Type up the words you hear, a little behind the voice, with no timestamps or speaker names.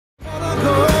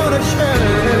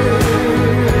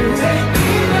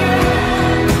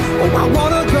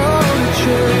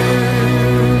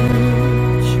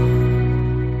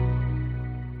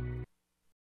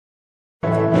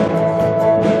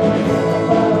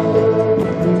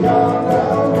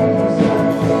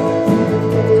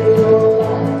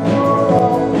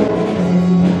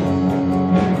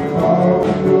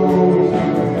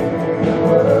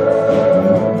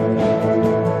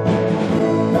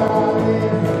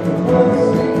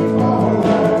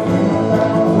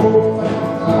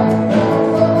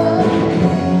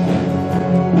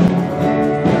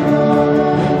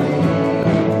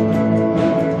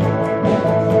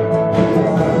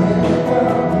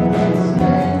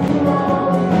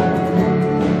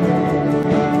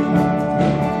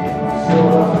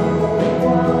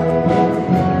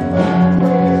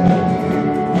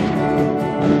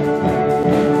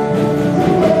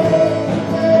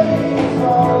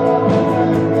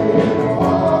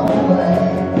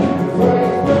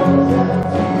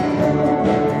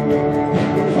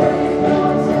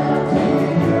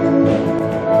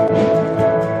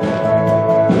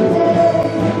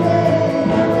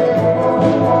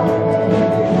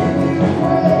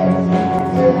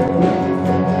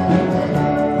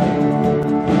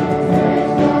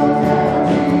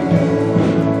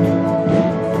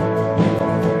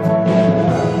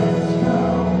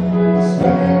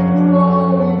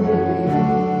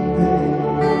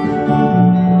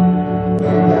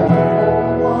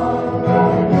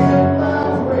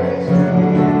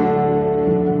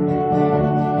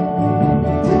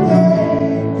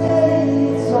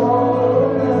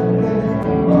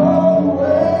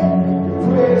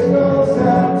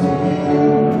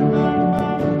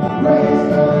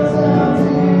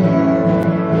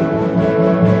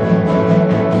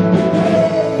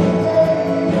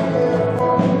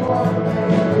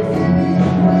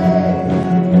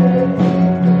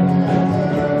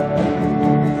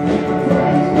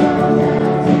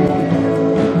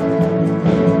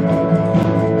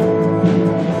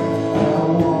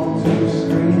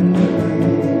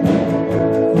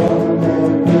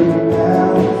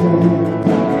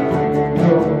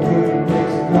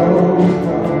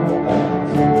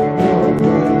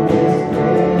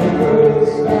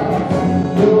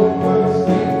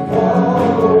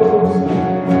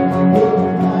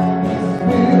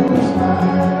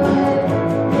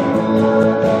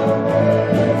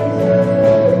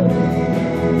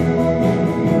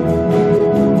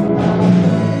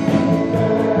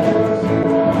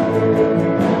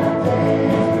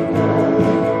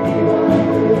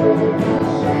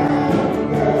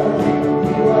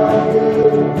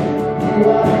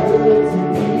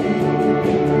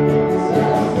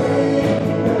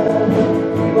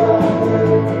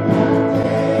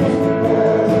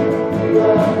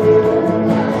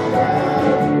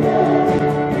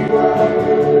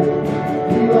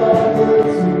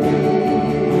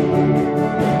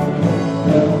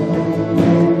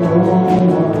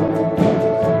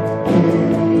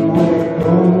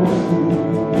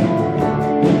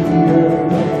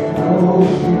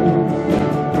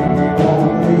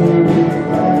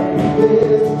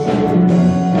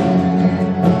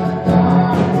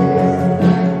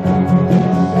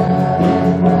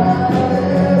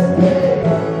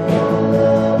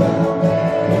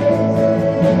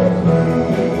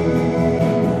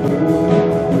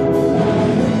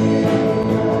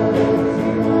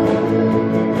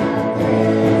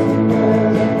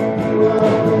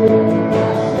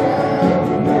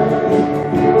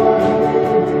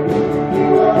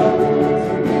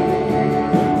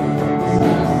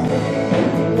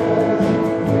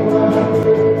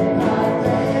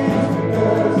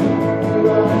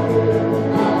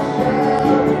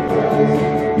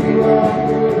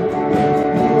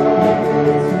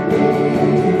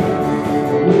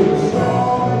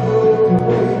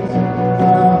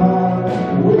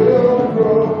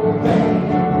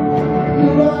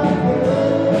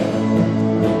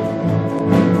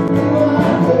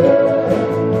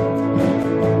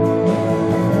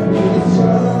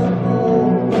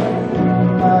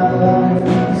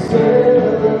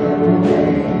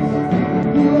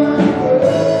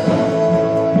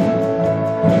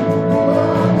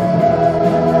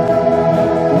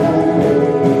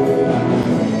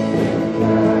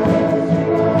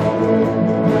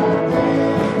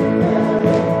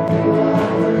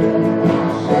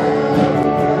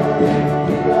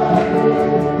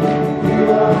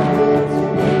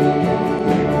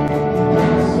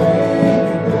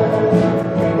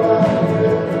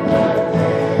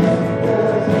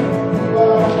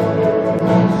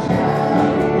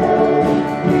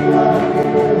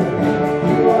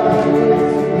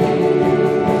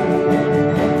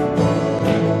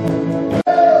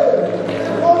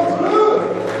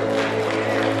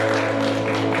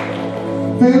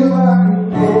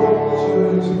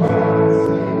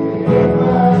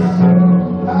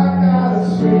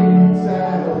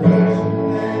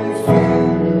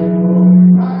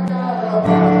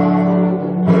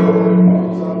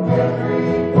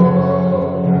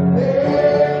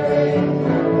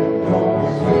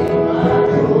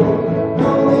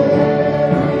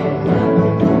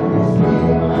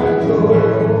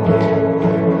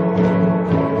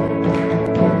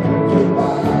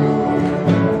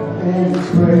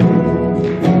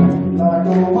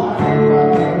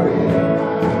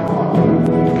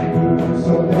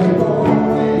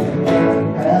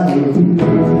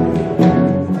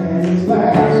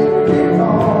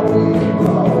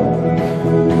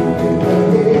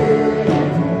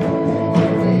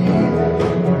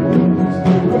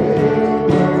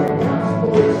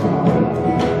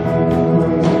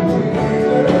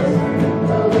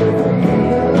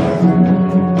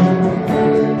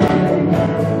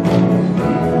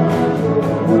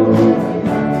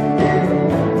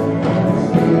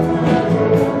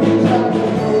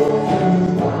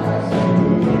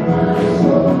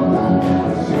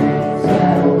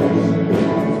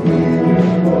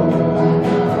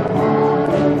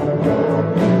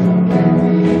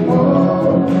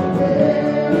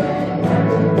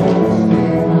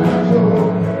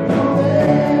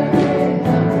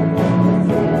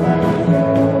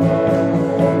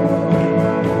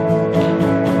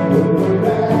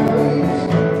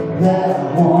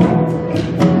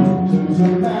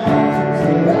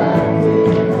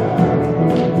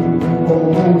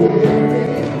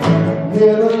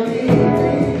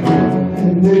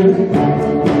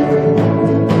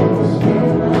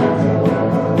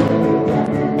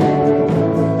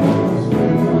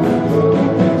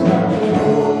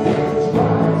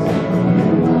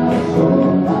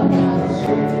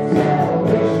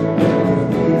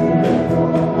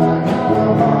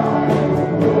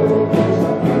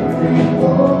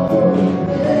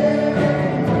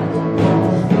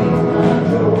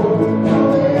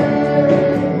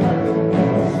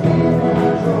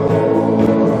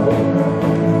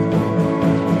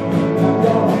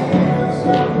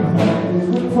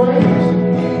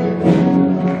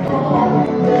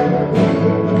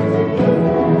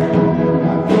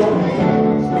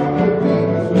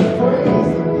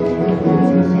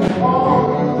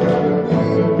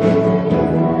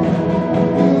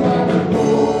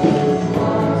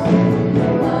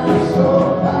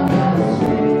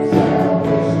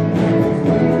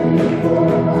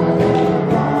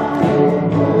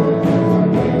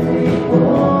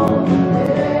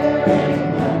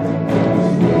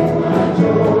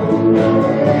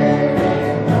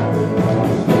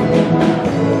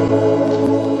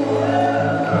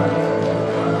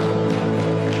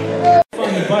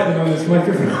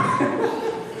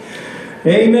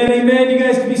Amen, amen. You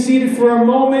guys can be seated for a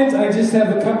moment. I just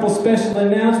have a couple special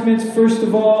announcements. First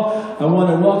of all, I want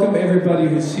to welcome everybody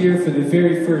who's here for the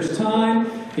very first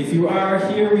time. If you are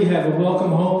here, we have a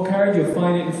welcome home card. You'll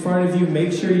find it in front of you.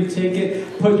 Make sure you take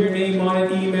it, put your name on it,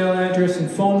 email address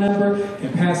and phone number,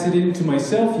 and pass it in to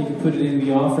myself. You can put it in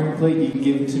the offering plate. You can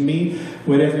give it to me,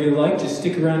 whatever you like. Just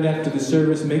stick around after the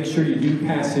service. Make sure you do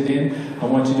pass it in. I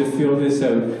want you to fill this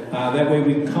out. That way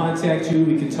we can contact you.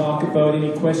 We can talk about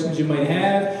any questions you might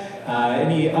have,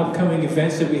 any upcoming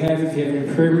events that we have. If you have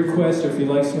any prayer requests or if you'd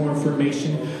like some more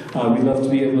information, we'd love to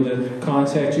be able to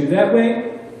contact you that way.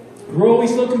 We're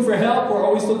always looking for help. We're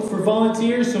always looking for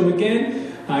volunteers. So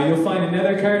again, you'll find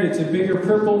another card. It's a bigger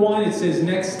purple one. It says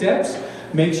Next Steps.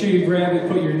 Make sure you grab it,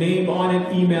 put your name on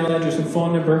it, email address and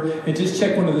phone number, and just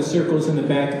check one of the circles in the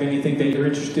back of anything that you're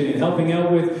interested in helping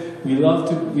out with. We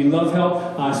love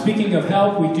help. Speaking of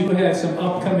help, we do have some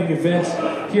upcoming events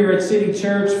here at City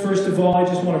Church. First of all, I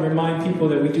just want to remind people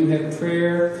that we do have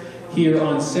prayer here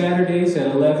on Saturdays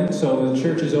at 11. So the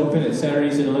church is open at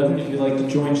Saturdays at 11. If you'd like to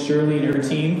join Shirley and her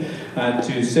team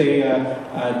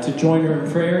to join her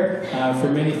in prayer for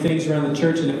many things around the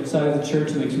church and outside of the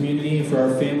church and the community, and for our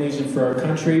families and for our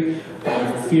country,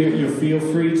 you feel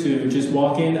free to just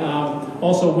walk in.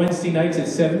 Also, Wednesday nights at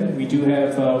 7, we do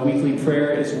have weekly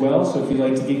prayer as well. So if you'd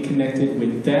like to get connected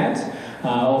with that,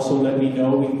 also let me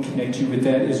know. We can connect you with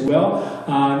that as well.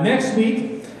 Next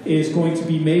week is going to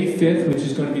be May 5th, which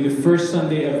is going to be the first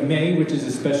Sunday of May, which is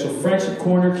a special Friendship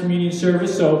Corner communion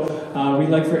service. So we'd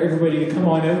like for everybody to come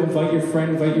on out, invite your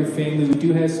friend, invite your family. We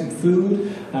do have some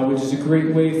food, which is a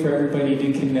great way for everybody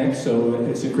to connect. So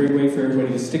it's a great way for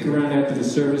everybody to stick around after the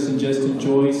service and just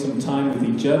enjoy some time with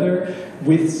each other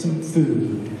with some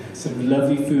food, some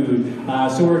lovely food.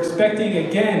 So we're expecting,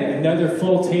 again, another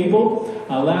full table.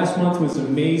 Last month was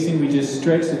amazing. We just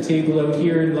stretched the table out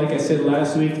here, and like I said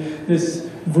last week, this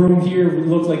room here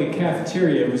looked like a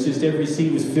cafeteria. It was just every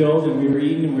seat was filled, and we were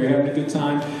eating, and we were having a good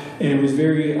time, and it was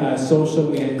very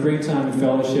social. We had a great time in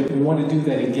fellowship. We want to do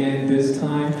that again this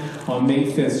time on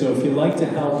May 5th. So if you'd like to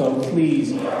help out,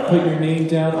 please put your name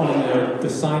down on the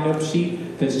sign-up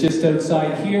sheet that's just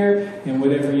outside here, and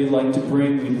whatever you'd like to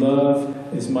bring, we love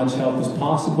as much help as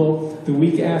possible. The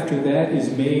week after that is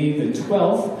May the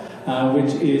 12th,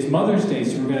 which is Mother's Day.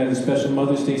 So we're going to have a special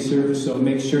Mother's Day service, so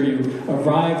make sure you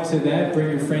arrive to that. Bring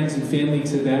your friends and family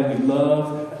to that. We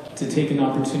love to take an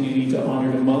opportunity to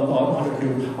honor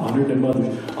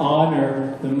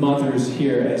the mothers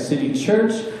here at City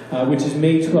Church, which is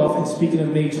May 12th. And speaking of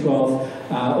May 12th,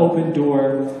 Open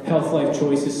Door Health Life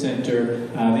Choices Center,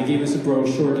 they gave us a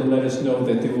brochure to let us know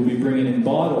that they will be bringing in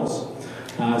bottles.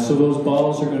 So those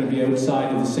bottles are going to be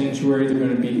outside of the sanctuary. They're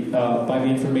going to be by the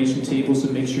information table,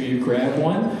 so make sure you grab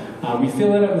one. We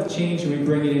fill it up with change and we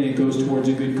bring it in. It goes towards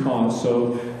a good cause.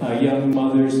 So young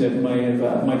mothers that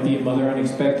might be a mother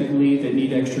unexpectedly, that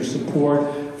need extra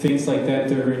support, things like that,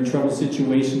 that are in trouble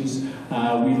situations.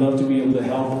 We love to be able to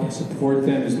help and support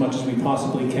them as much as we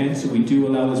possibly can. So we do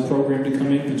allow this program to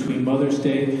come in between Mother's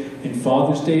Day and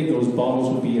Father's Day. Those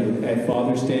bottles will be at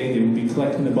Father's Day. They will be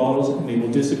collecting the bottles and they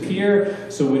will disappear.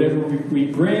 So whatever we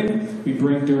bring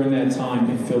during that time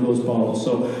and fill those bottles.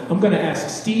 So I'm going to ask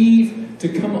Steve to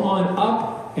come on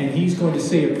up, and he's going to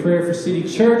say a prayer for City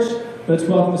Church. Let's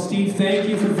welcome Steve. Thank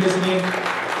you for visiting.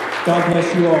 God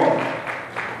bless you all.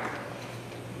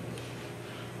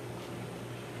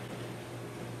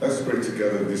 Let's pray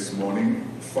together this morning.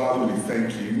 Father, we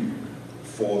thank you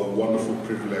for the wonderful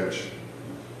privilege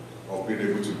of being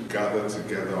able to gather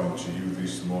together unto you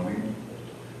this morning.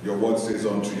 Your word says,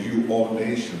 unto you all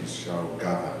nations shall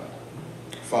gather.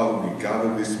 Father, we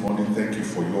gather this morning. Thank you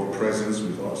for your presence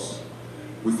with us.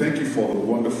 We thank you for the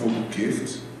wonderful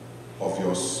gift of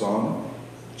your Son,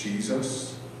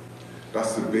 Jesus.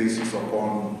 That's the basis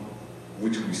upon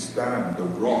which we stand, the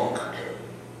rock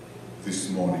this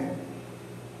morning.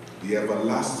 The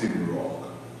everlasting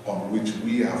rock on which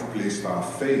we have placed our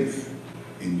faith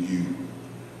in you,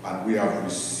 and we have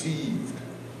received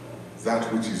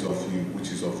that which is of you,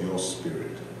 which is of your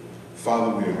Spirit.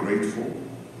 Father, we are grateful.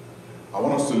 I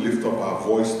want us to lift up our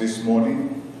voice this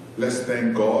morning. Let's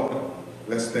thank God.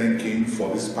 Let's thank Him for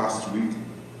this past week.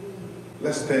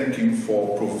 Let's thank Him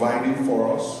for providing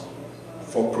for us,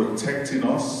 for protecting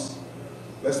us.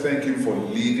 Let's thank Him for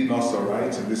leading us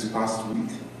aright in this past week.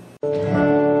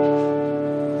 You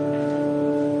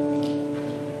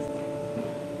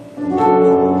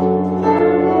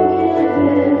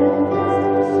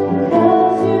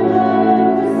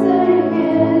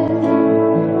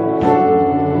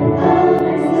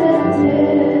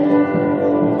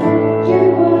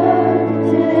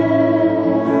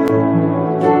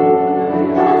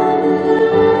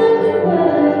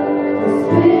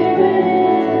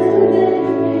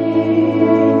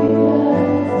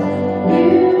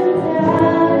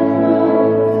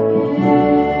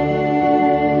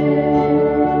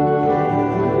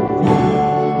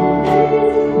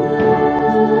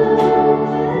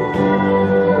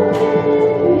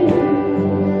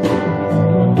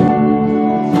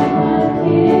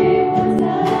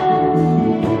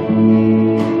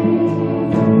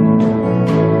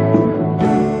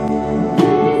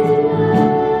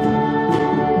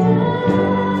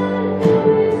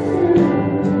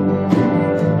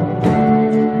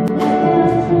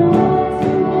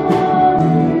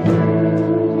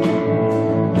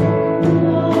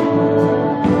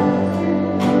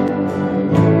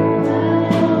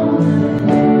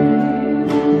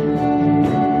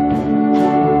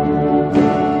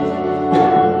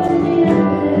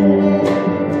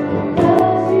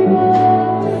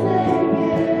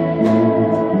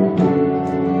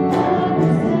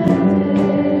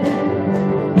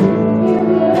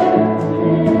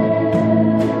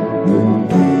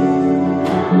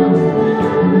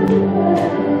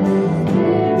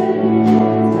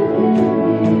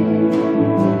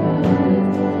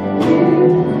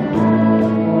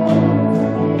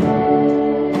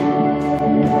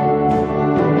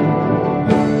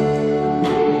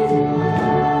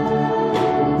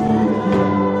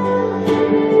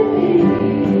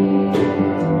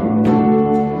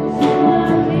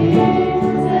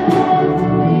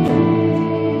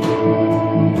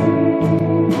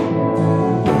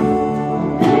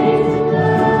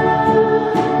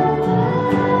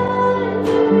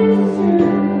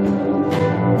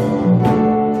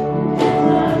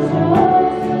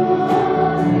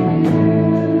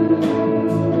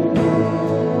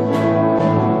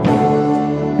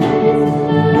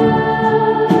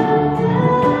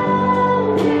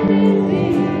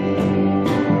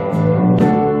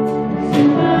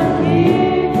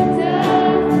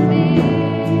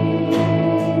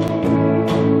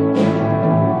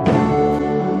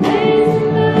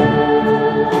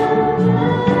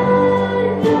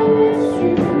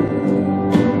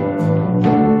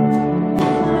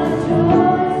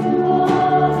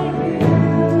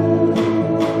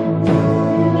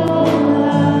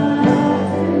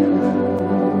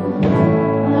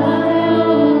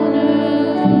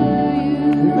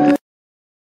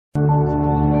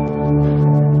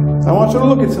want you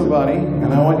to look at somebody,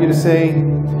 and I want you to say,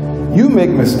 you make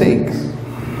mistakes.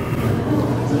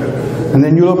 And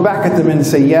then you look back at them and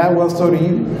say, yeah, well, so do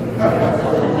you.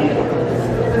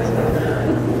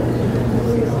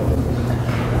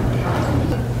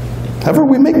 However,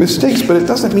 we make mistakes, but it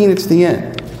doesn't mean it's the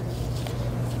end.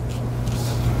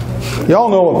 Y'all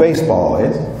know what baseball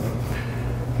is.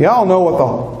 Y'all know what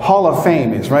the Hall of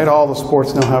Fame is, right? All the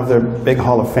sports now have their big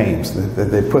Hall of Fames.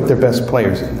 They put their best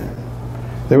players in there.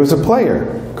 There was a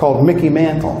player called Mickey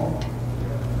Mantle.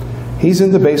 He's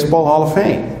in the Baseball Hall of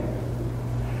Fame.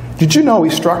 Did you know he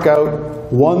struck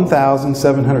out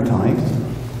 1,700 times?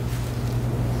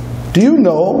 Do you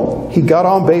know he got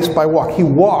on base by walk? He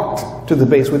walked to the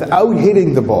base without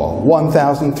hitting the ball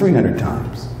 1,300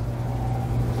 times.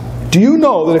 Do you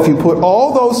know that if you put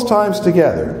all those times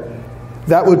together,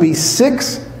 that would be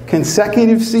 6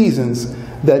 consecutive seasons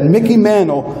that Mickey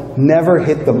Mantle never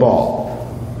hit the ball?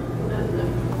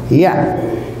 Yeah,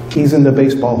 he's in the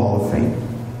Baseball Hall of Fame.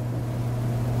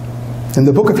 In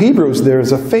the book of Hebrews, there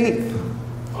is a faith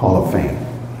Hall of Fame.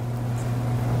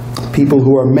 People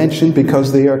who are mentioned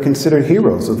because they are considered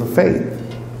heroes of the faith.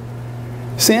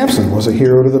 Samson was a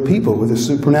hero to the people with his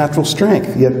supernatural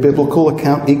strength, yet biblical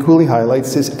account equally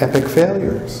highlights his epic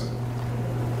failures.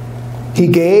 He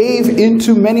gave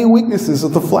into many weaknesses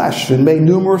of the flesh and made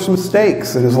numerous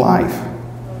mistakes in his life.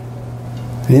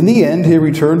 And in the end, he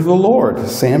returned to the Lord.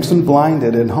 Samson,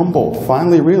 blinded and humbled,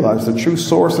 finally realized the true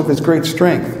source of his great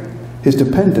strength, his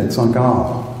dependence on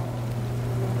God.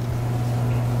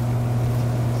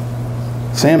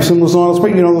 Samson was on his way.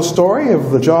 You know the story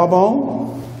of the jawbone?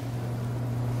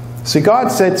 See, God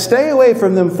said, stay away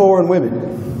from them foreign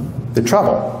women. The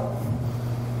trouble.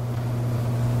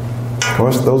 Of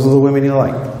course, those are the women you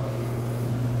like.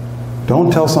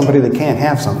 Don't tell somebody they can't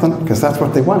have something, because that's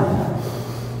what they want.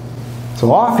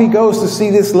 So off he goes to see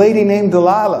this lady named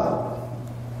Delilah.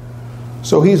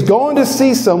 So he's going to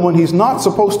see someone he's not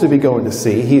supposed to be going to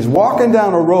see. He's walking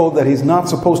down a road that he's not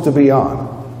supposed to be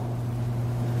on.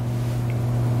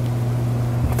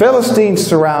 Philistines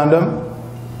surround him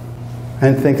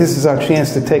and think this is our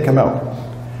chance to take him out.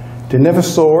 Didn't have a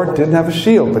sword, didn't have a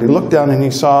shield, but he looked down and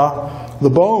he saw the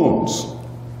bones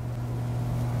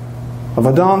of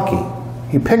a donkey.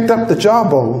 He picked up the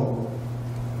jawbone.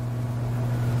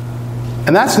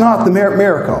 And that's not the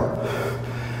miracle.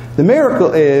 The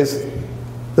miracle is,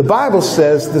 the Bible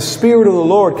says the Spirit of the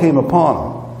Lord came upon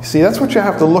him. You see, that's what you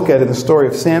have to look at in the story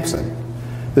of Samson.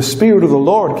 The Spirit of the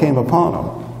Lord came upon him.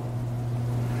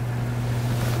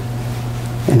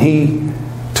 And he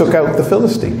took out the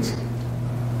Philistines.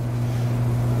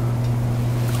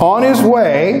 On his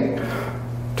way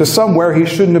to somewhere he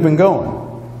shouldn't have been going.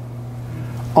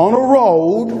 On a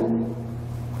road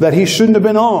that he shouldn't have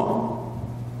been on.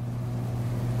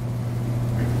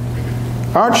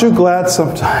 Aren't you glad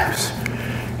sometimes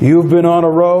you've been on a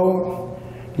road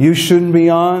you shouldn't be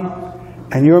on,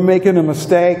 and you're making a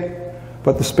mistake,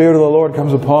 but the Spirit of the Lord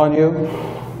comes upon you,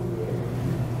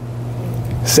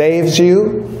 saves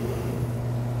you?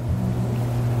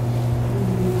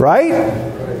 Right?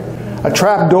 A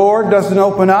trap door doesn't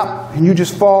open up and you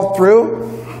just fall through,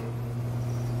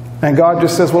 and God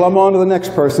just says, well, I'm on to the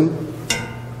next person.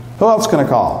 Who else can I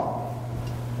call?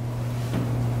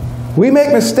 We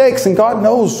make mistakes, and God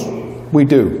knows we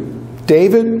do.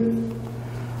 David,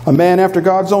 a man after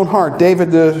God's own heart,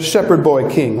 David the shepherd boy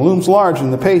king, looms large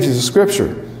in the pages of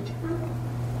Scripture.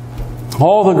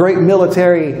 All the great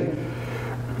military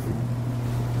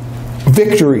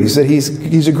victories, that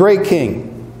he's a great king.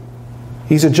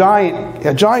 He's a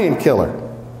giant killer.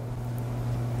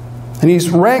 And he's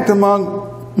ranked among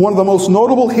one of the most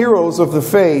notable heroes of the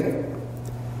faith.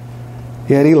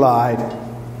 Yet he lied,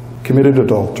 committed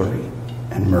adultery,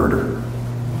 and murder.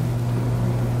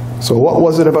 So what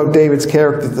was it about David's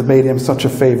character that made him such a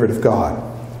favorite of God?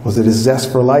 Was it his zest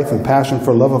for life and passion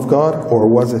for love of God? Or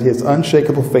was it his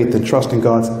unshakable faith and trust in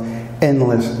God's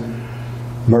endless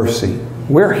mercy?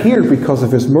 We're here because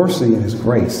of his mercy and his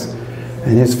grace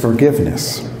and his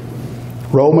forgiveness.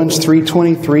 Romans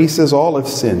 3:23 says all have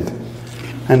sinned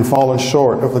and fallen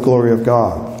short of the glory of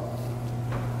God.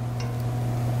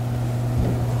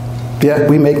 Yet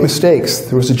we make mistakes.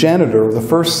 There was a janitor of the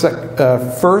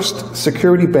First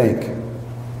Security Bank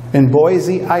in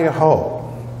Boise, Idaho.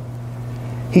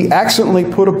 He accidentally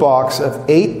put a box of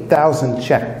 8,000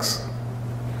 checks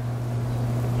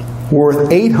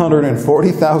worth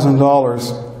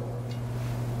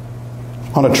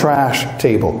 $840,000 on a trash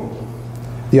table.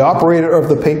 The operator of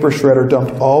the paper shredder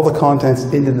dumped all the contents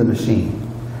into the machine,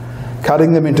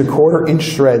 cutting them into quarter-inch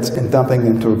shreds and dumping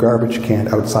them into a garbage can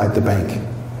outside the bank.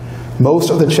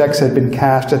 Most of the checks had been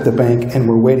cashed at the bank and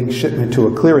were waiting shipment to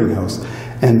a clearinghouse,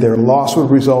 and their loss would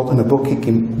result in a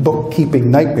bookkeeping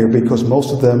nightmare because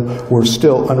most of them were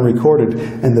still unrecorded,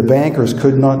 and the bankers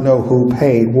could not know who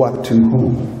paid what to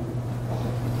whom.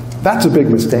 That's a big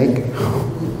mistake.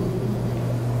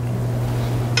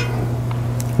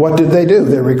 What did they do?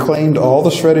 They reclaimed all the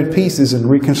shredded pieces and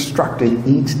reconstructed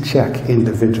each check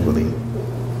individually.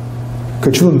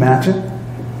 Could you imagine?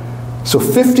 So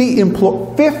 50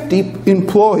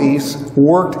 employees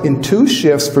worked in 2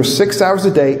 shifts for 6 hours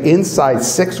a day inside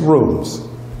 6 rooms.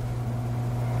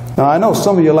 Now I know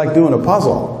some of you like doing a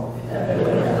puzzle,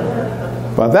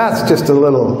 but that's just a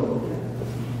little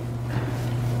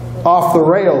off the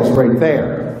rails right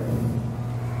there.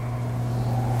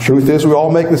 Truth is, we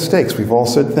all make mistakes. We've all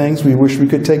said things we wish we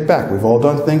could take back. We've all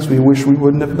done things we wish we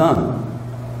wouldn't have done.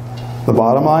 The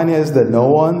bottom line is that no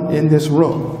one in this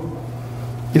room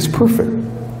is perfect.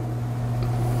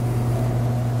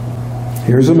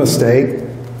 Here's a mistake.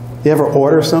 You ever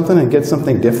order something and get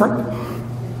something different?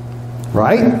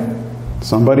 Right?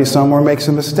 Somebody somewhere makes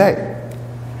a mistake.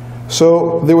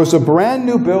 So there was a brand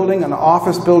new building, an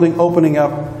office building opening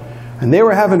up, and they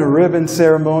were having a ribbon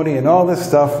ceremony and all this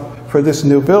stuff for this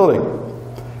new building.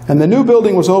 And the new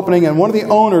building was opening, and one of the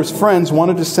owner's friends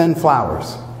wanted to send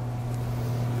flowers.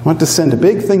 Wanted to send a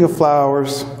big thing of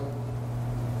flowers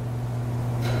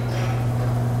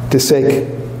to say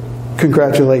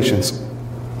congratulations.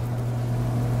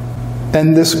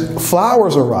 And this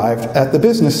flowers arrived at the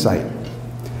business site.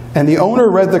 And the owner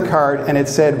read the card and it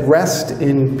said, "Rest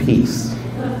in peace."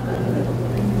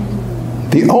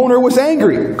 The owner was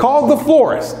angry, called the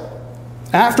florist.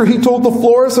 After he told the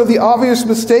florist of the obvious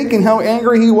mistake and how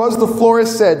angry he was, the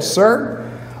florist said, "Sir,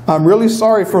 I'm really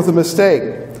sorry for the mistake.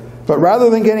 But rather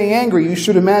than getting angry, you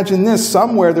should imagine this.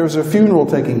 Somewhere there's a funeral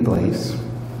taking place.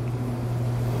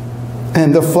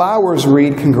 And the flowers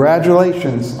read,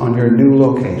 'Congratulations on your new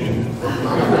location.'"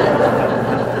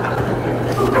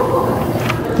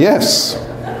 Yes,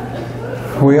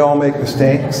 we all make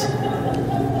mistakes.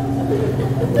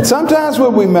 And sometimes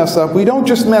when we mess up, we don't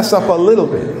just mess up a little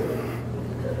bit.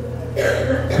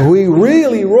 We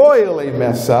really royally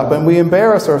mess up, and we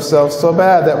embarrass ourselves so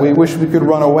bad that we wish we could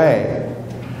run away.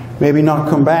 Maybe not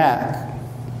come back.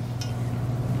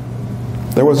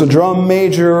 There was a drum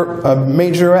major, a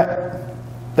majorette.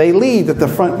 They lead at the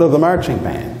front of the marching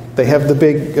band. They have the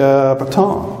big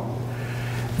baton.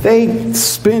 They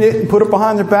spin it and put it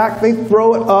behind their back. They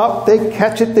throw it up. They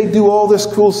catch it. They do all this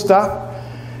cool stuff.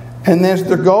 And as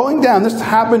they're going down, this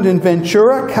happened in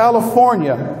Ventura,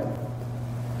 California.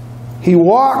 He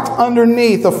walked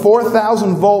underneath a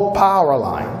 4,000-volt power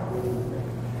line,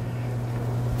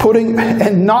 hit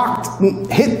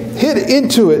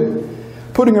into it,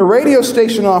 putting a radio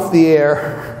station off the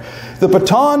air. The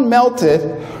baton melted.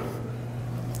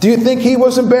 Do you think he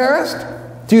was embarrassed?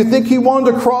 Do you think he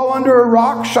wanted to crawl under a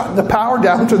rock, shut the power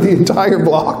down to the entire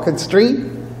block and street?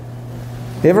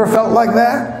 You ever felt like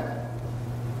that?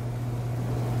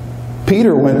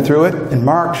 Peter went through it in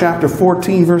Mark chapter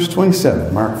 14, verse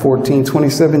 27. Mark 14,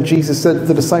 27, Jesus said to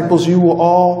the disciples, "You will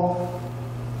all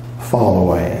fall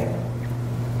away."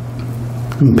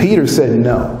 And Peter said,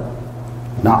 "No,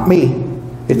 not me.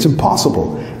 It's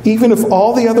impossible. Even if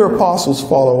all the other apostles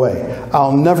fall away,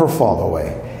 I'll never fall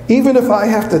away. Even if I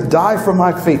have to die for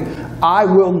my faith, I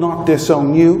will not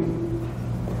disown you."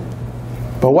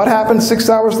 But what happened 6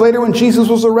 hours later when Jesus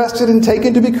was arrested and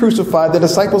taken to be crucified? The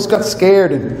disciples got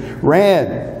scared and ran.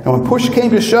 And when push came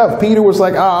to shove, Peter was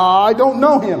like, "I don't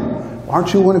know him."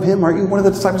 "Aren't you one of him? Aren't you one of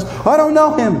the disciples?" "I don't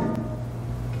know him."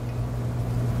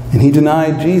 And he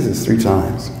denied Jesus 3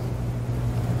 times.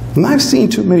 And I've seen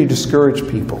too many discouraged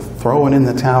people throwing in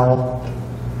the towel.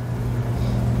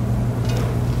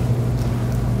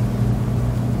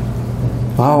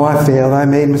 "Oh, I failed. I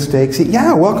made mistakes."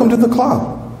 Yeah, welcome to the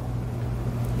club.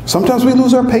 Sometimes we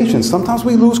lose our patience. Sometimes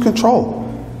we lose control.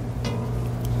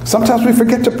 Sometimes we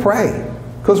forget to pray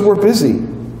because we're busy.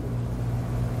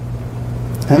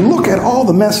 And look at all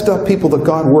the messed up people that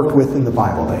God worked with in the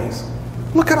Bible days.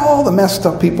 Look at all the messed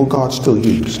up people God still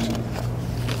used.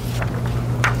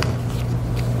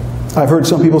 I've heard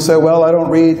some people say, "Well, I don't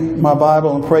read my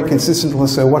Bible and pray consistently."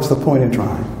 So what's the point in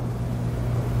trying?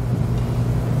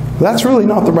 That's really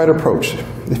not the right approach.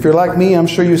 If you're like me, I'm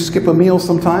sure you skip a meal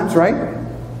sometimes, right?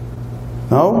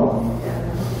 No?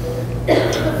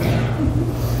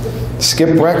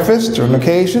 Skip breakfast on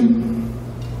occasion.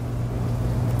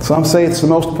 Some say it's the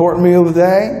most important meal of the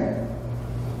day.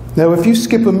 Now, if you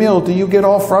skip a meal, do you get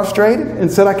all frustrated and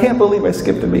said, "I can't believe I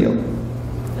skipped a meal.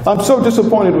 I'm so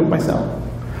disappointed with myself.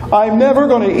 I'm never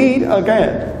going to eat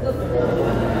again"?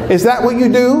 Is that what you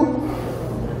do?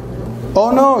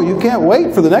 Oh no, you can't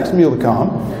wait for the next meal to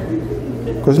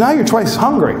come, because now you're twice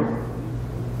hungry.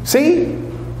 See?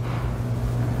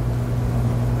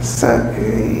 So,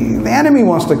 the enemy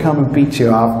wants to come and beat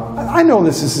you up. I know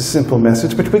this is a simple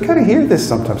message, but we got to hear this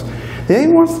sometimes. The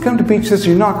enemy wants to come to beat you, says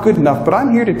you're not good enough. But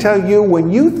I'm here to tell you,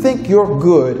 when you think you're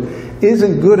good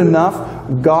isn't good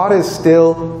enough, God is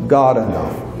still God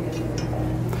enough.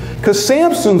 Because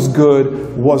Samson's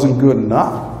good wasn't good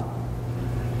enough.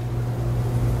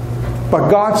 But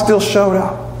God still showed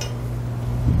up.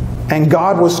 And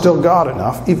God was still God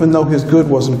enough, even though his good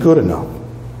wasn't good enough.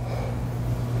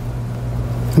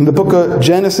 In the book of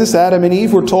Genesis, Adam and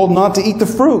Eve were told not to eat the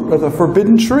fruit of the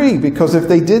forbidden tree, because if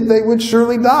they did, they would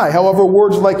surely die. However,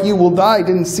 words like "you will die"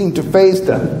 didn't seem to faze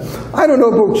them. I don't know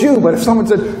about you, but if someone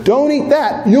said, "Don't eat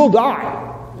that, you'll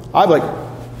die," I'd be like,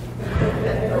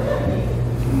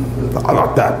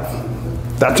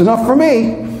 that's enough for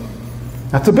me.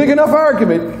 That's a big enough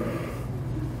argument.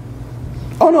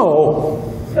 Oh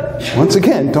no. Once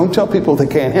again, don't tell people they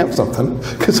can't have something,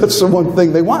 because that's the one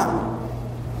thing they want.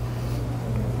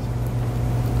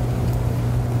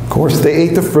 Of course, they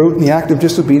ate the fruit in the act of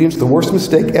disobedience, the worst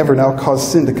mistake ever, now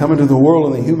caused sin to come into the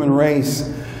world and the human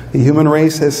race. The human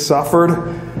race has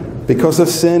suffered because of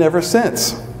sin ever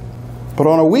since. But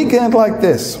on a weekend like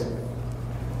this,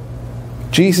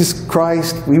 Jesus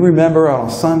Christ, we remember on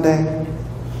a Sunday,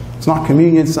 it's not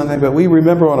Communion Sunday, but we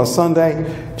remember on a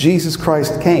Sunday, Jesus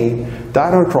Christ came,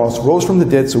 died on a cross, rose from the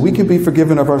dead so we can be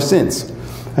forgiven of our sins.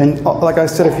 And like I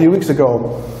said a few weeks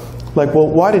ago, well,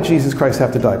 why did Jesus Christ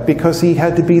have to die? Because he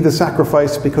had to be the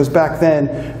sacrifice, because back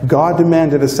then, God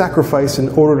demanded a sacrifice in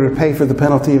order to pay for the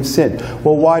penalty of sin.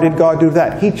 Well, why did God do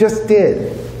that? He just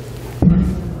did.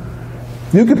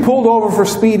 You get pulled over for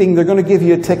speeding, they're going to give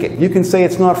you a ticket. You can say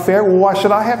it's not fair. Well, why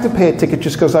should I have to pay a ticket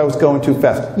just because I was going too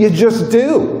fast? You just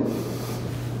do.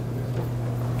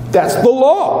 That's the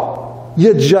law.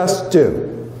 You just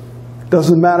do.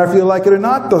 Doesn't matter if you like it or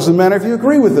not. Doesn't matter if you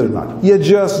agree with it or not. You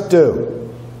just do.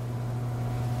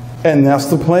 And that's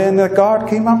the plan that God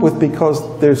came up with,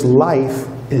 because there's life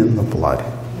in the blood.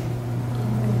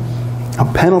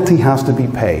 A penalty has to be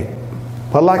paid.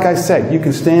 But like I said, you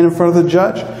can stand in front of the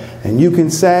judge and you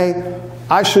can say,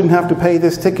 I shouldn't have to pay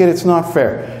this ticket, it's not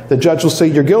fair. The judge will say,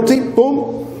 you're guilty,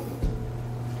 boom.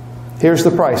 Here's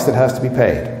the price that has to be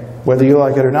paid, whether you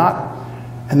like it or not.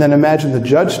 And then imagine the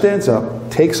judge stands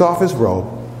up, takes off his robe,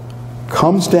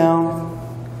 comes down,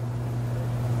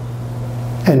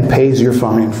 and pays your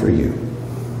fine for you.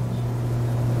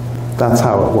 That's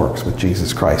how it works with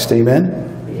Jesus Christ.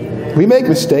 Amen? Amen? We make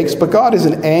mistakes, but God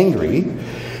isn't angry.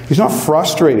 He's not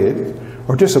frustrated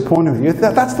or disappointed with you.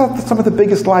 That's not some of the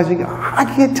biggest lies. I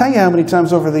can't tell you how many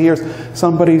times over the years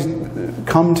somebody's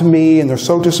come to me and they're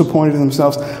so disappointed in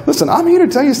themselves. Listen, I'm here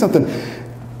to tell you something.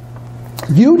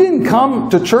 You didn't come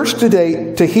to church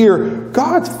today to hear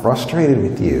God's frustrated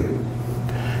with you.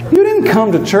 You didn't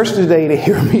come to church today to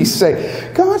hear me say,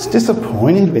 God's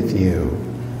disappointed with you.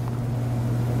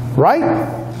 Right?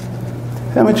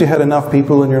 Haven't you had enough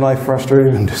people in your life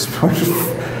frustrated and disappointed?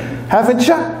 Haven't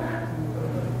you?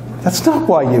 That's not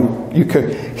why you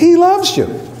could. He loves you.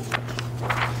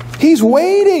 He's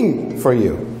waiting for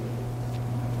you.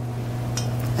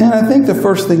 And I think the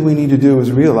first thing we need to do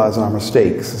is realize our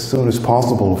mistakes as soon as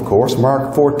possible, of course.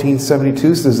 Mark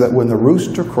 14:72 says that when the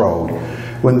rooster crowed,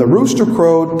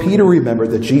 Peter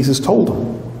remembered that Jesus told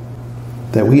him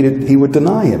that he would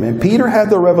deny him. And Peter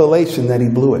had the revelation that he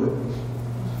blew it.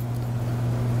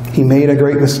 He made a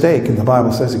great mistake, and the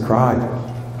Bible says he cried.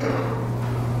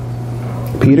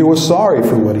 Peter was sorry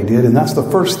for what he did, and that's the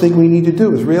first thing we need to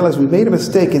do, is realize we made a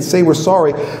mistake and say we're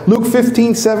sorry. Luke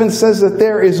 15:7 says that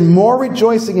there is more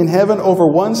rejoicing in heaven over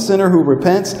one sinner who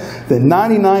repents than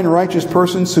 99 righteous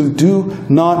persons who do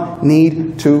not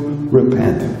need to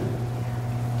repent.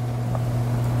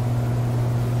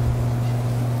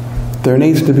 There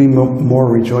needs to be more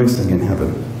rejoicing in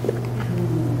heaven.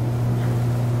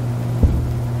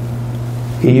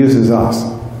 He uses us.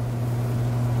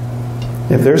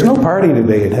 If there's no party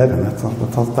today in heaven, that's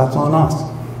on us.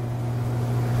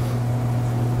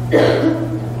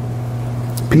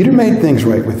 Peter made things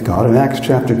right with God. In Acts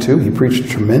chapter 2, he preached a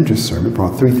tremendous sermon,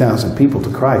 brought 3,000 people to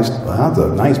Christ. Well, that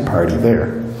was a nice party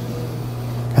there.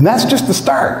 And that's just the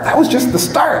start. That was just the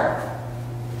start.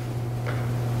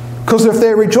 Because if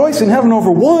they rejoice in heaven over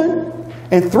one,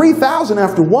 and 3,000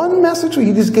 after one message,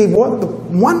 he just gave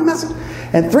one message,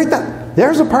 and 3,000,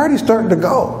 there's a party starting to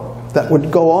go. That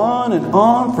would go on and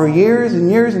on for years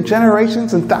and years and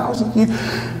generations and thousands of years.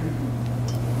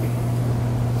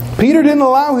 Peter didn't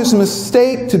allow his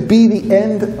mistake to be the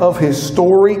end of his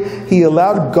story. He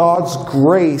allowed God's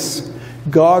grace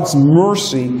God's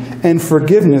mercy and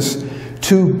forgiveness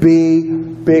to be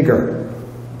bigger.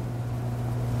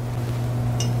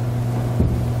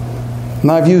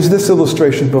 And I've used this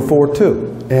illustration before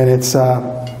too. And it's,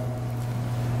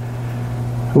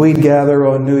 we'd gather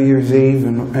on New Year's Eve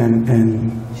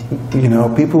and you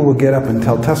know, people would get up and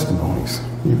tell testimonies.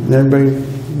 Everybody,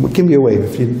 give me a wave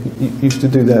if you used to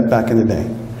do that back in the day.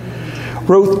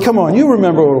 Ruth, come on, you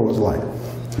remember what it was like.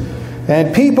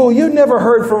 And people, you never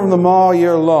heard from them all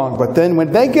year long, but then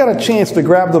when they get a chance to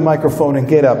grab the microphone and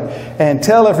get up and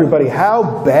tell everybody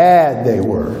how bad they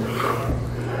were,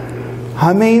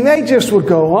 I mean, they just would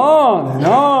go on and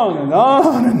on and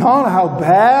on and on how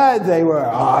bad they were.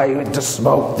 I used to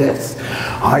smoke this.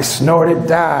 I snorted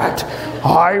that.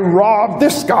 I robbed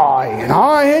this guy. And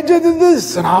I did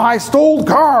this. And I stole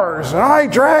cars. And I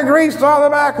drag raced on the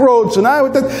back roads.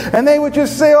 And they would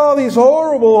just say all these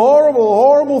horrible, horrible,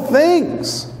 horrible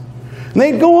things. And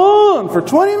they'd go on for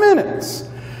 20 minutes.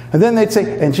 And then they'd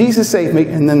say, and Jesus saved me.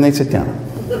 And then they'd sit down.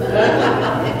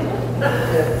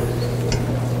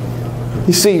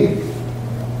 You see,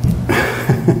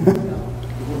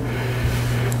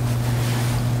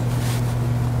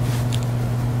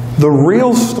 the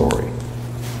real story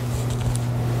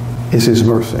is His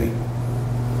mercy.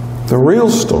 The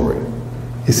real story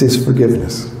is His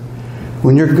forgiveness.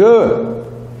 When you're good,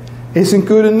 isn't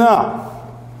good enough.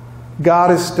 God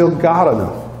is still God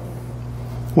enough.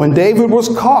 When David was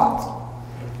caught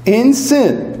in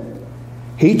sin,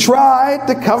 he tried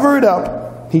to cover it up.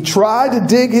 He tried to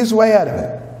dig his way out of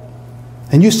it.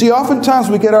 And you see, oftentimes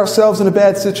we get ourselves in a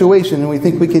bad situation and we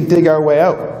think we can dig our way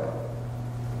out.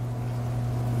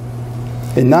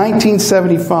 In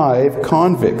 1975,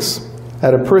 convicts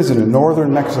at a prison in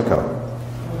northern Mexico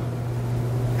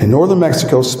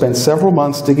spent several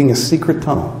months digging a secret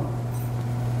tunnel,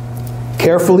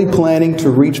 carefully planning to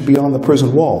reach beyond the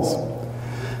prison walls.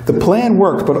 The plan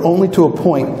worked, but only to a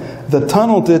point. The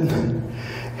tunnel did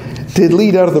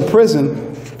lead out of the prison,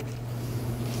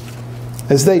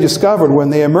 as they discovered when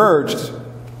they emerged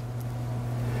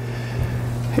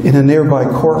in a nearby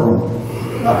courtroom.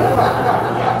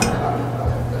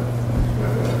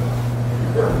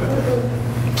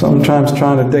 Sometimes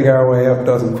trying to dig our way up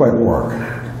doesn't quite work.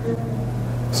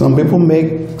 Some people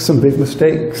make some big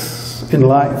mistakes in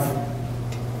life.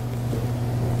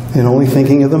 In only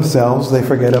thinking of themselves, they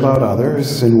forget about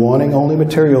others. In wanting only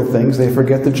material things, they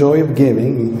forget the joy of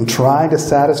giving. In trying to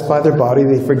satisfy their body,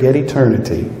 they forget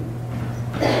eternity.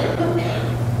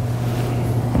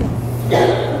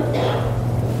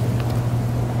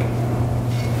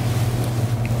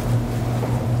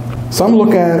 Some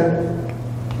look at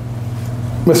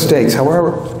mistakes.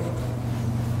 However,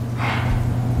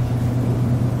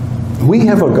 we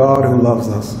have a God who loves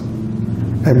us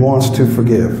and wants to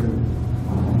forgive.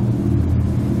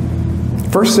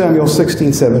 1 Samuel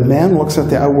 16:7, man looks at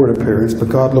the outward appearance, but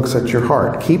God looks at your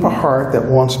heart. Keep a heart that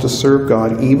wants to serve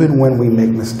God even when we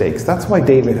make mistakes. That's why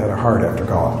David had a heart after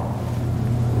God.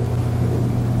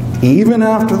 Even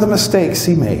after the mistakes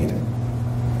he made.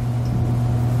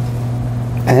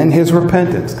 And his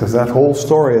repentance, because that whole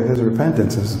story of his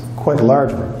repentance is quite a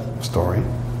large story.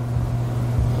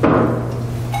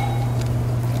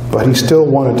 But he still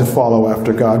wanted to follow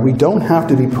after God. We don't have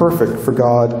to be perfect for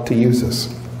God to use us.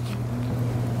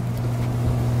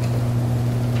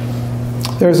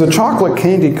 There's a chocolate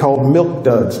candy called Milk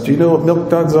Duds. Do you know what Milk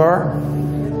Duds are?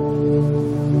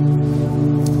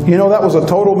 You know, that was a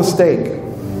total mistake.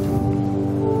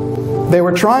 They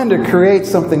were trying to create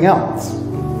something else.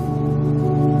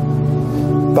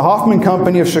 The Hoffman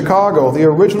Company of Chicago, the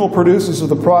original producers of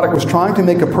the product, was trying to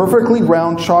make a perfectly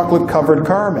round chocolate-covered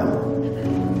caramel.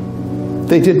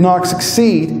 They did not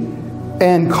succeed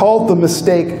and called the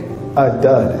mistake a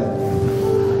dud.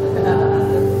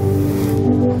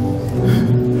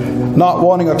 Not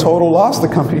wanting a total loss, the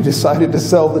company decided to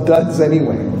sell the duds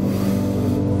anyway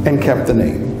and kept the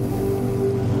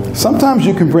name. Sometimes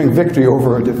you can bring victory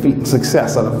over a defeat and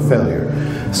success out of a failure.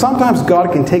 Sometimes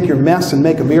God can take your mess and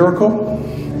make a miracle.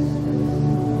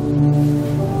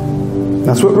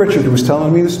 That's what Richard was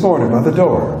telling me this morning by the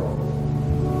door.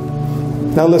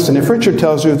 Now listen, if Richard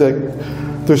tells you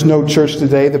that there's no church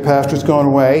today, the pastor's gone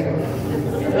away,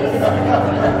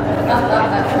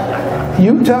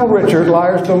 you tell Richard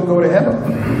liars don't go to heaven.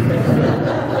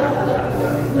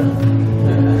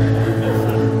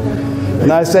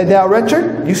 And I said, now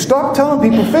Richard, you stop telling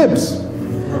people fibs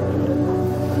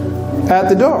at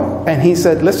the door. And he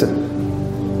said, listen,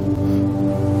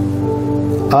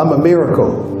 I'm a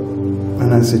miracle.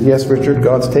 And I said, yes, Richard,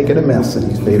 God's taken a mess and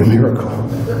He's made a miracle.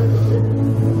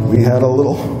 We had a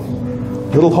little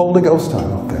Holy Ghost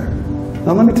time out there.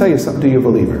 Now let me tell you something to you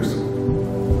believers.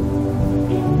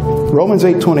 Romans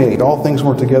 8:28, all things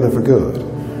work together for good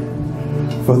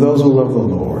for those who love the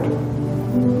Lord.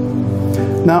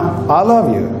 Now, I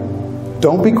love you.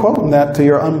 Don't be quoting that to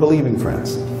your unbelieving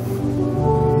friends.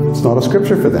 It's not a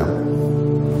scripture for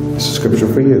them. It's a scripture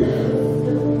for you.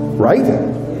 Right?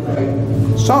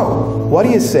 So, what do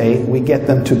you say we get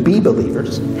them to be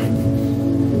believers?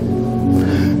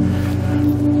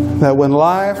 That when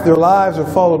their lives are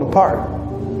fallen apart,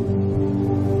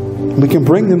 we can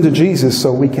bring them to Jesus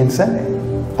so we can say,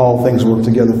 all things work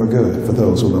together for good for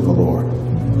those who love the Lord.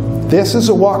 This is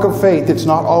a walk of faith. It's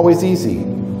not always easy.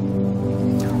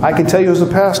 I can tell you as a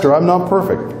pastor, I'm not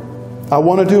perfect. I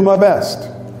want to do my best.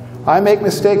 I make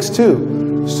mistakes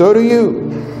too. So do you.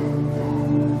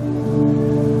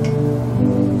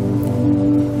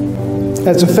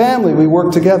 As a family, we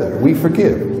work together. We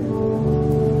forgive.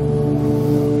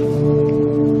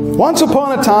 Once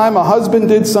upon a time, a husband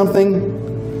did something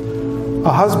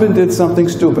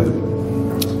stupid,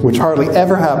 which hardly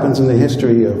ever happens in the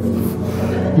history of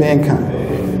mankind.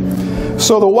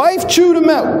 So the wife chewed him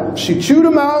out. She chewed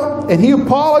him out, and he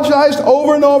apologized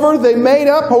over and over. They made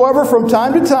up. However, from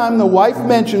time to time, the wife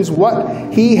mentions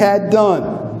what he had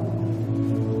done.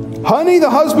 Honey,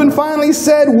 the husband finally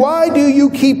said, why do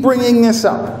you keep bringing this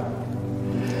up?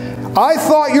 I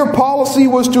thought your policy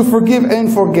was to forgive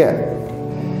and forget.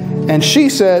 And she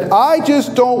said, I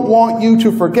just don't want you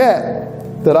to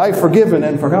forget that I've forgiven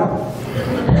and forgotten.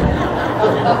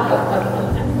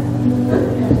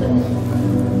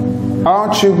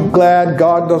 Aren't you glad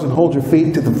God doesn't hold your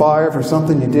feet to the fire for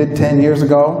something you did 10 years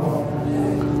ago?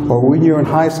 Or when you were in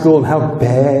high school and how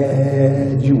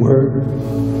bad you were?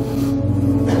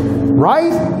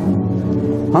 Right?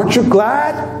 Aren't you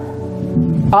glad?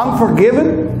 I'm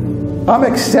forgiven. I'm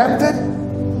accepted.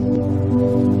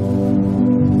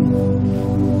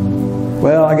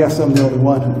 Well, I guess I'm the only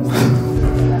one.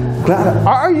 Glad.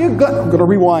 Are you glad? I'm going to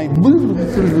rewind. I'm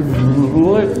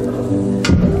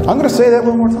going to say that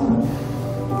one more time.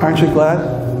 Aren't you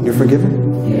glad you're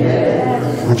forgiven?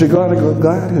 Yes. Aren't you glad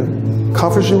who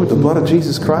covers you with the blood of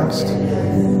Jesus Christ?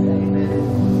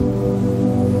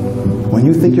 When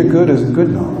you think you're good, isn't good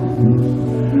enough.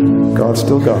 God's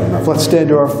still God enough. Let's stand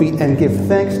to our feet and give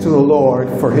thanks to the Lord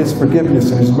for His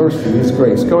forgiveness and His mercy and His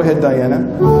grace. Go ahead,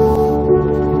 Diana.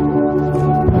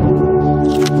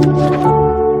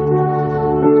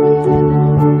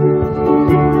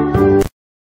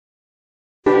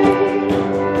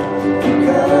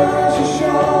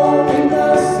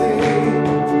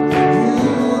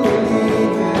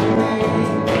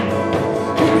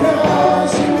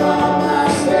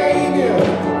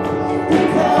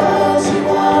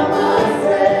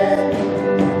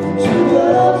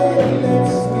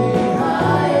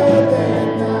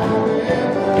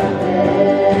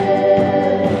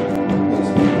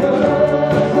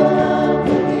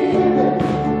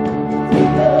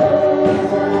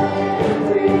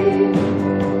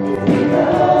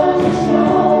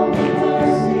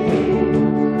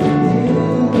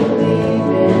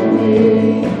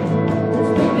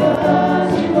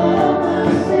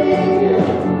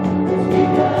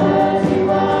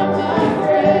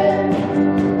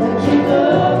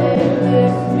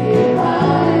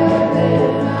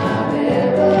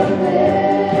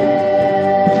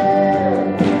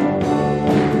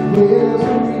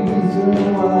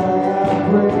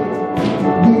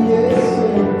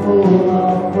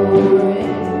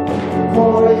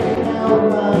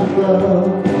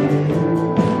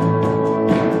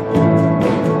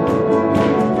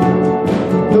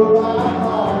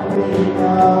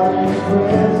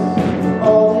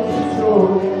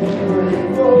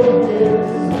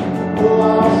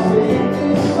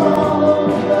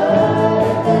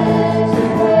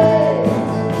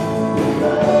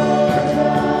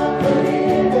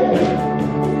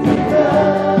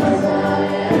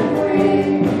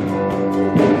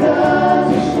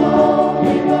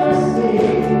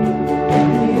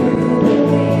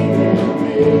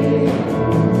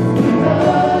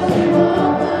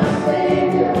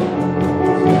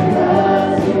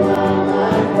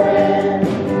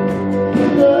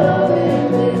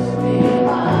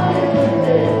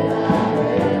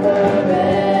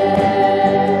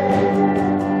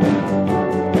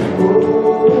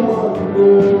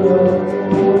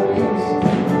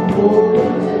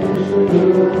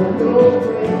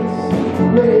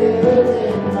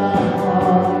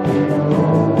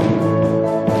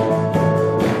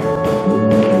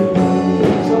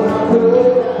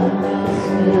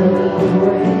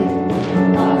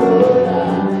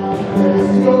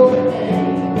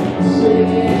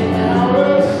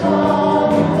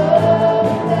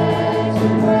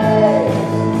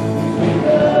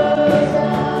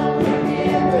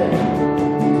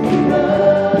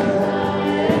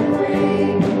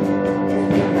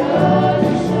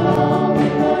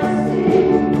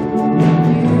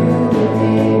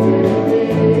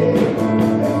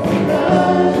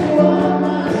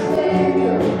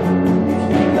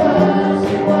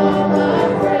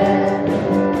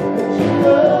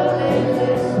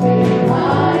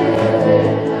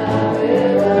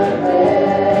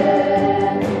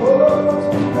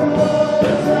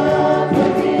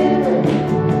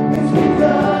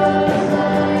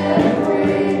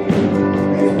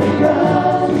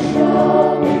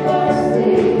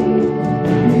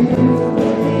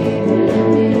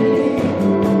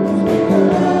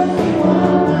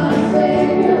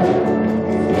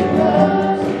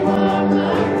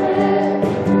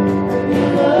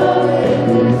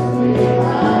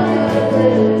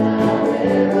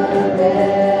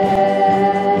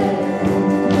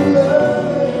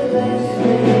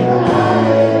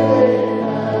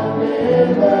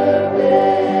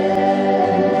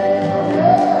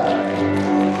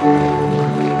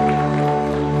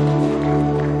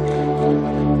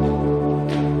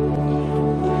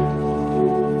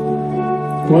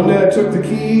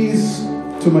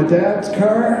 to my dad's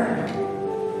car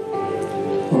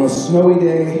on a snowy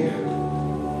day,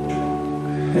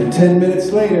 and 10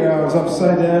 minutes later I was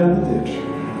upside down in the ditch.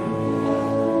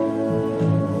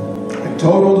 I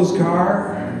totaled his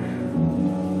car.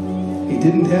 He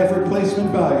didn't have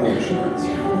replacement value insurance.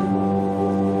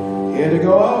 He had to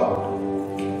go out,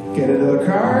 get into the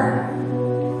car,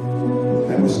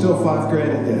 and was still $5,000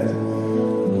 in debt.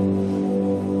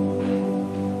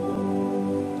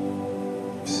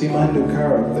 See my new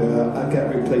car up there? I've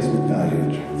got replacement value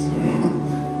insurance.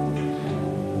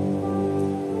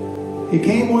 He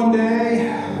came one day,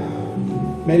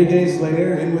 many days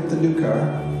later, in with the new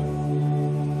car.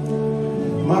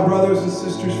 My brothers and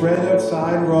sisters ran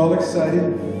outside and were all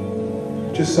excited.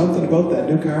 Just something about that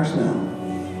new car smell.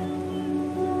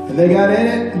 And they got in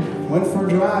it, went for a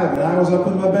drive, and I was up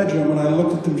in my bedroom when I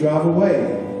looked at them drive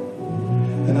away.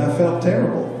 And I felt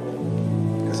terrible,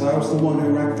 because I was the one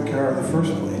who wrecked the car in the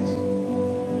first place.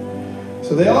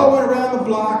 So they all went around the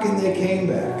block and they came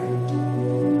back.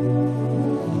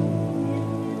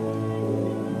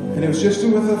 And it was just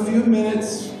with a few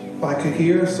minutes I could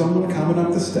hear someone coming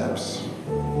up the steps.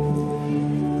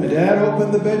 My dad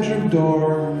opened the bedroom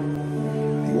door.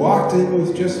 He walked in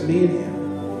with just me and him.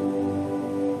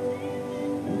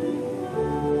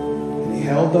 And he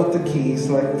held up the keys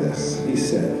like this. He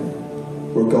said,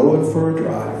 "We're going for a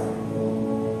drive."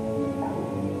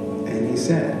 And he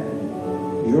said,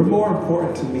 "You're more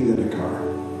important to me than a car.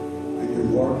 And you're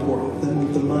more important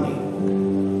than the money.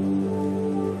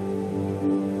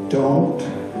 Don't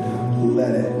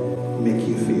let it make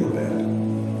you feel bad.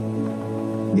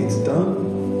 It's done.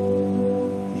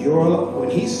 When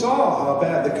he saw how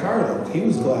bad the car looked, he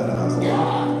was glad I was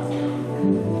alive.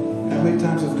 How many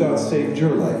times has God saved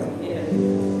your life?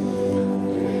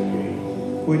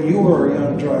 When you were a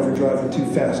young driver driving too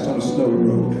fast on a snowy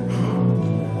road.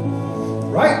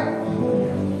 Right?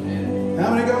 How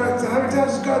many times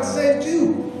has God saved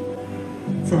you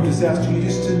from disaster you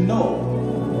just didn't know?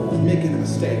 Making a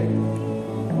mistake.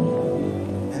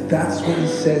 And that's what he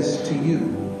says to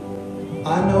you.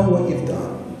 I know what you've done.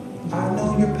 I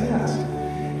know your past.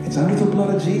 It's under the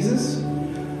blood of Jesus.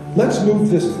 Let's move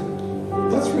this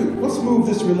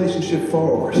relationship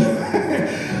forward.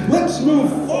 Let's move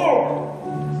forward.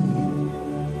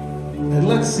 And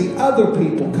let's see other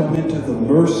people come into the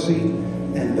mercy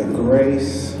and the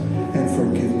grace and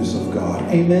forgiveness of God.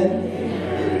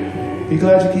 Amen. You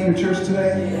glad you came to church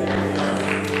today?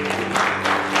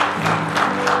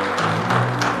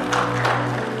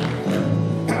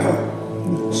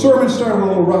 Sermon started a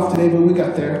little rough today, but we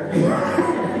got there.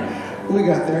 We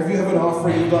got there. If you have an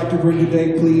offering you'd like to bring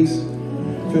today, please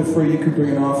feel free. You can bring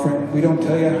an offering. We don't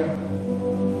tell you,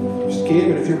 just give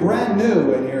it. If you're brand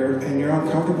new and you're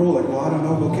uncomfortable, like, well, I don't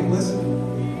know,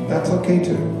 listen. That's okay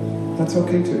too. That's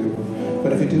okay too.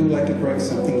 But if you do like to bring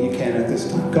something, you can at this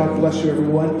time. God bless you,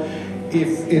 everyone.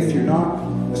 If you're not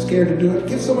scared to do it,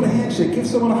 give someone a handshake. Give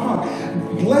someone a hug.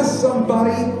 Bless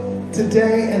somebody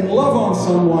today and love on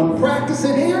someone. Practice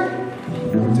it here.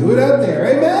 Do it out there.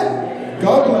 Amen?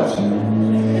 God bless you.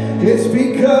 It's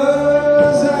because